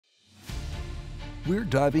we're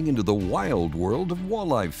diving into the wild world of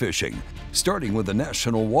walleye fishing, starting with the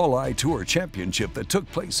National Walleye Tour Championship that took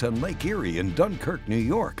place on Lake Erie in DunKirk, New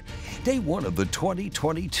York. Day one of the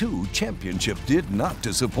 2022 championship did not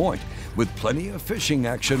disappoint, with plenty of fishing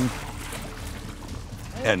action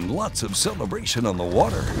and lots of celebration on the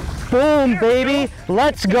water. Boom, baby,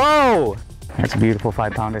 let's go! That's a beautiful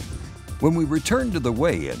 5-pounder. When we returned to the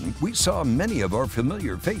weigh-in, we saw many of our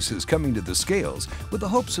familiar faces coming to the scales with the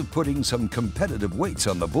hopes of putting some competitive weights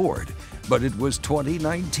on the board. But it was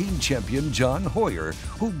 2019 champion John Hoyer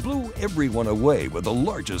who blew everyone away with the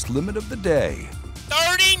largest limit of the day.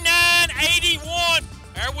 39.81.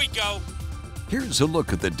 There we go. Here's a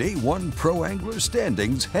look at the Day 1 pro angler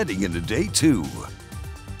standings heading into Day 2.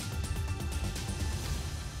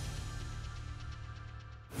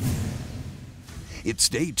 It's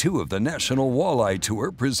Day 2 of the National Walleye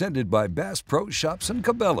Tour presented by Bass Pro Shops and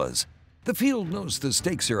Cabelas. The field knows the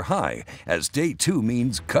stakes are high, as Day 2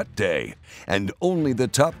 means cut day, and only the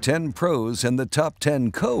top 10 pros and the top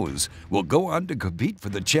 10 co's will go on to compete for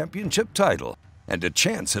the championship title and a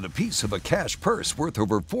chance at a piece of a cash purse worth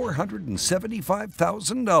over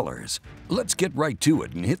 $475,000. Let's get right to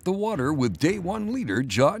it and hit the water with Day 1 leader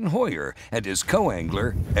John Hoyer and his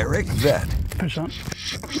co-angler Eric Vett. Fish on.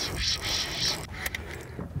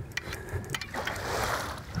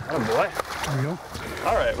 Oh boy. There we go.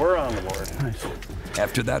 All right, we're on the board. Nice.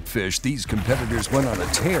 After that fish, these competitors went on a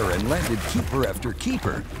tear and landed keeper after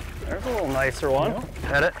keeper. There's a little nicer one.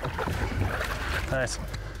 Hit it. Nice.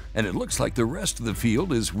 And it looks like the rest of the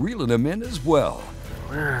field is reeling them in as well.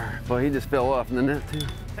 Boy, he just fell off in the net too.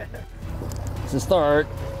 It's a start.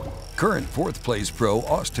 Current 4th place pro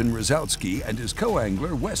Austin Rosowski and his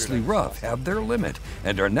co-angler Wesley Ruff have their limit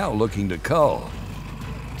and are now looking to cull.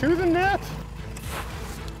 To the net.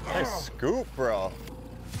 Nice scoop, bro.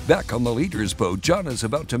 Back on the leader's boat, John is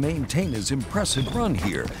about to maintain his impressive run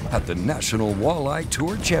here at the National Walleye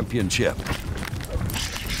Tour Championship.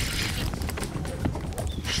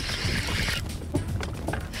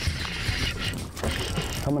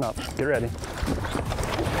 Coming up. Get ready.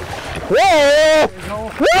 Whoa!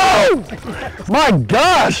 Whoa! My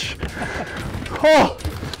gosh! Oh,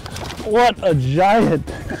 what a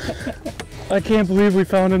giant! I can't believe we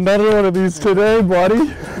found another one of these today,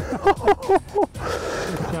 buddy.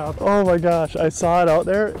 Oh my gosh, I saw it out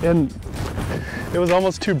there and it was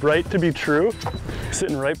almost too bright to be true,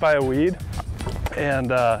 sitting right by a weed,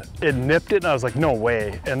 and it nipped it and I was like, no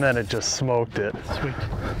way, and then it just smoked it. Sweet.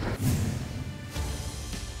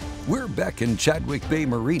 We're back in Chadwick Bay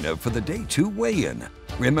Marina for the Day 2 weigh-in.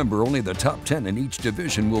 Remember, only the top 10 in each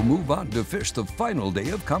division will move on to fish the final day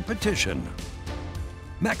of competition.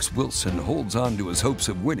 Max Wilson holds on to his hopes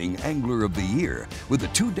of winning Angler of the Year with a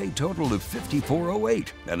 2-day total of 54.08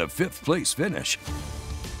 and a 5th place finish.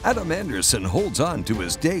 Adam Anderson holds on to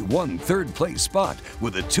his Day 1 3rd place spot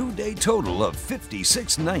with a 2-day total of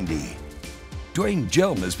 56.90. Dwayne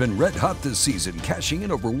Jelm has been red hot this season, cashing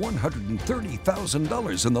in over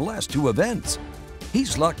 $130,000 in the last 2 events.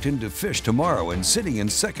 He's locked into fish tomorrow and sitting in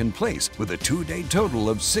 2nd place with a 2-day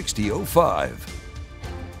total of 60.05.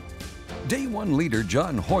 Day 1 leader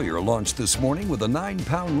John Hoyer launched this morning with a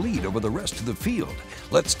 9-pound lead over the rest of the field.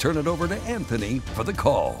 Let's turn it over to Anthony for the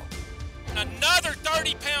call. Another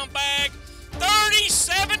 30-pound bag.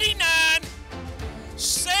 30.79.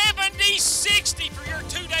 70.60 for your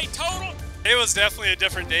 2-day total. It was definitely a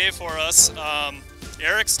different day for us.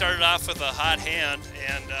 Eric started off with a hot hand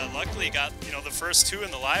and luckily got the first 2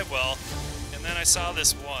 in the live well, and then I saw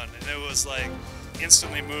this one and it was like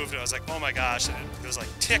instantly moved. I was like, oh my gosh, and it was like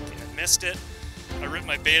tick and it missed it. I ripped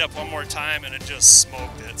my bait up one more time and it just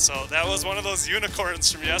smoked it. So that was one of those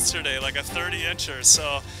unicorns from yesterday, like a 30-incher.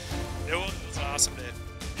 So it was an awesome day.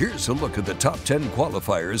 Here's a look at the top 10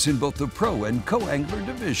 qualifiers in both the pro and co-angler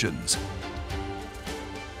divisions.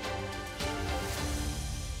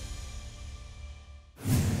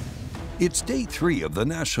 It's Day 3 of the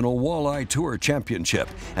National Walleye Tour Championship,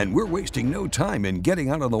 and we're wasting no time in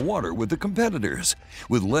getting out on the water with the competitors.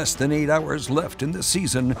 With less than 8 hours left in the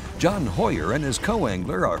season, John Hoyer and his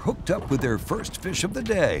co-angler are hooked up with their first fish of the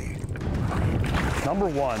day. Number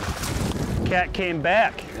 1. Cat came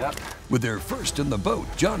back. Yep. With their first in the boat,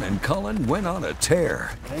 John and Cullen went on a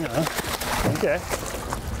tear. Hang on. Okay.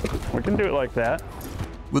 We can do it like that.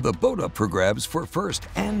 With a boat up for grabs for 1st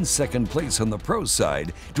and 2nd place on the pro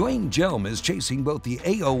side, Dwayne Jelm is chasing both the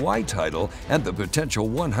AOY title and the potential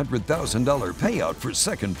 $100,000 payout for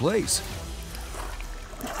 2nd place.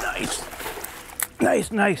 Nice.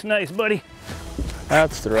 Nice, nice, nice, buddy.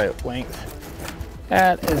 That's the right length.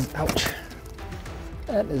 That is, ouch.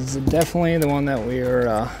 That is definitely the one that we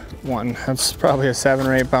are wanting. That's probably a 7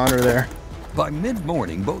 or 8 pounder there. By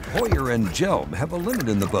mid-morning, both Hoyer and Jelm have a limit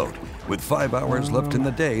in the boat. With 5 hours left in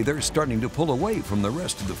the day, they're starting to pull away from the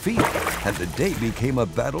rest of the field, and the day became a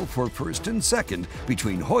battle for first and second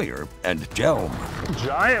between Hoyer and Jelm.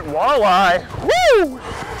 Giant walleye. Woo!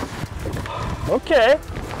 Okay.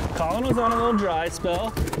 Colin was on a little dry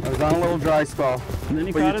spell, I was on a little dry spell. and then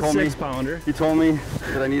he But caught you a told me- 6-pounder. You told me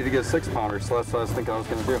that I needed to get a 6-pounder, so that's what I was thinking I was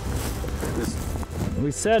going to do. Just What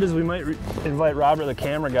we said is we might invite Robert, the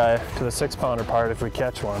camera guy, to the 6-pounder part if we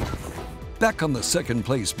catch one. Back on the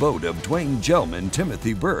second-place boat of Dwayne Jelm and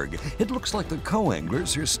Timothy Berg, it looks like the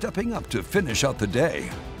co-anglers are stepping up to finish out the day.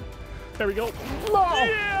 There we go.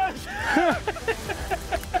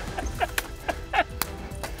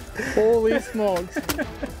 Holy smokes.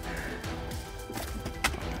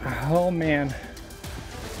 Oh man.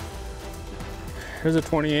 Here's a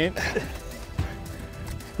 28.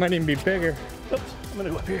 Might even be bigger. Oops, I'm gonna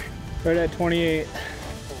go up here. Right at 28.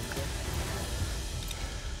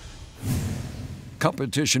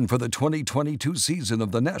 Competition for the 2022 season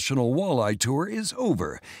of the National Walleye Tour is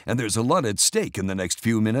over, and there's a lot at stake in the next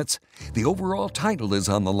few minutes. The overall title is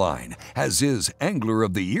on the line, as is Angler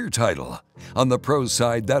of the Year title. On the pros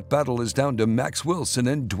side, that battle is down to Max Wilson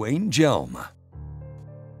and Dwayne Jelm.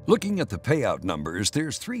 Looking at the payout numbers,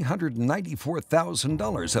 there's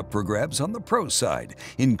 $394,000 up for grabs on the pro side,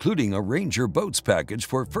 including a Ranger Boats package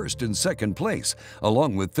for first and second place,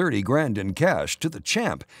 along with $30,000 in cash to the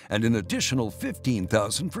champ and an additional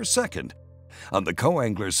 $15,000 for second. On the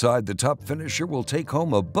co-angler side, the top finisher will take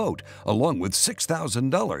home a boat along with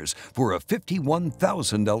 $6,000 for a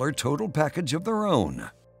 $51,000 total package of their own.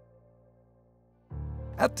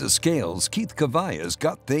 At the scales, Keith Cavaya's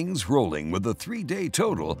got things rolling with a 3-day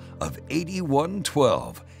total of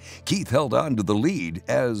 81.12. Keith held on to the lead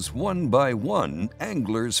as one by one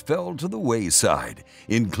anglers fell to the wayside,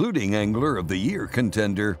 including Angler of the Year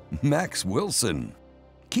contender Max Wilson.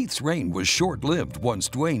 Keith's reign was short-lived once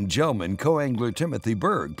Dwayne Jelm and co-angler Timothy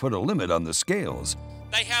Berg put a limit on the scales.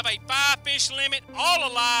 They have a 5-fish limit,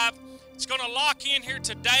 all alive. It's going to lock in here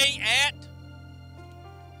today at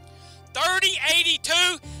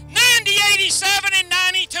 30.82, 90.87, and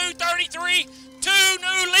 92.33. 2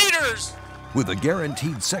 new leaders. With a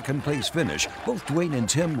guaranteed second-place finish, both Dwayne and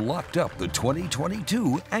Tim locked up the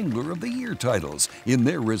 2022 Angler of the Year titles in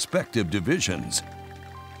their respective divisions.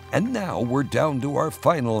 And now we're down to our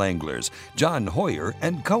final anglers, John Hoyer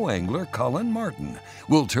and co-angler Colin Martin.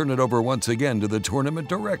 We'll turn it over once again to the tournament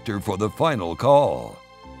director for the final call.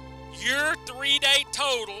 Your 3-day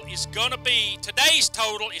total is going to be, today's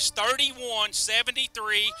total is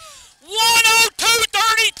 31.73,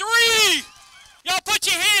 102.33. Y'all put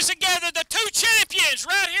your hands together, the 2 champions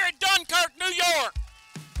right here in DunKirk, New York.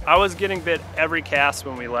 I was getting bit every cast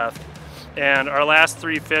when we left. And our last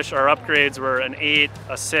 3 fish, our upgrades were an 8,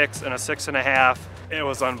 a 6, and a 6.5. It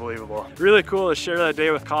was unbelievable. Really cool to share that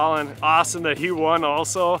day with Colin. Awesome that he won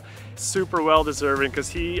also. Super well deserving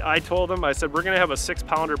because I told him, I said, we're gonna have a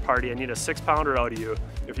 6-pounder party. I need a 6-pounder out of you.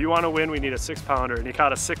 If you wanna win, we need a 6-pounder. And he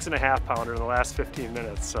caught a 6.5-pounder in the last 15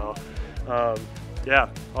 minutes. So yeah,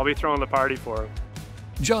 I'll be throwing the party for him.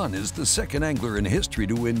 John is the second angler in history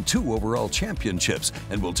to win 2 overall championships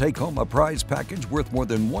and will take home a prize package worth more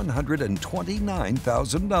than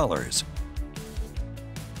 $129,000.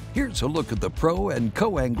 Here's a look at the pro and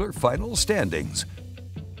co-angler final standings.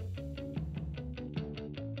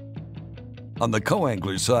 On the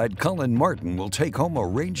co-angler side, Colin Martin will take home a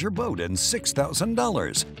Ranger boat and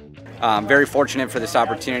 $6,000. I'm very fortunate for this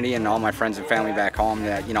opportunity and all my friends and family back home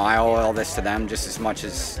that, I owe all this to them just as much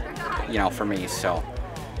as, for me. So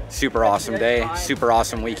super awesome day, super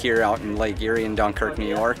awesome week here out in Lake Erie in DunKirk, New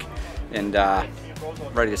York, and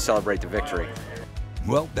ready to celebrate the victory.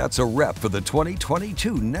 Well, that's a wrap for the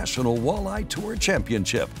 2022 National Walleye Tour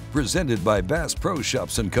Championship, presented by Bass Pro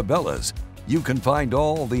Shops and Cabela's. You can find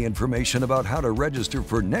all the information about how to register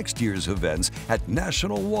for next year's events at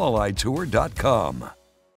nationalwalleyetour.com.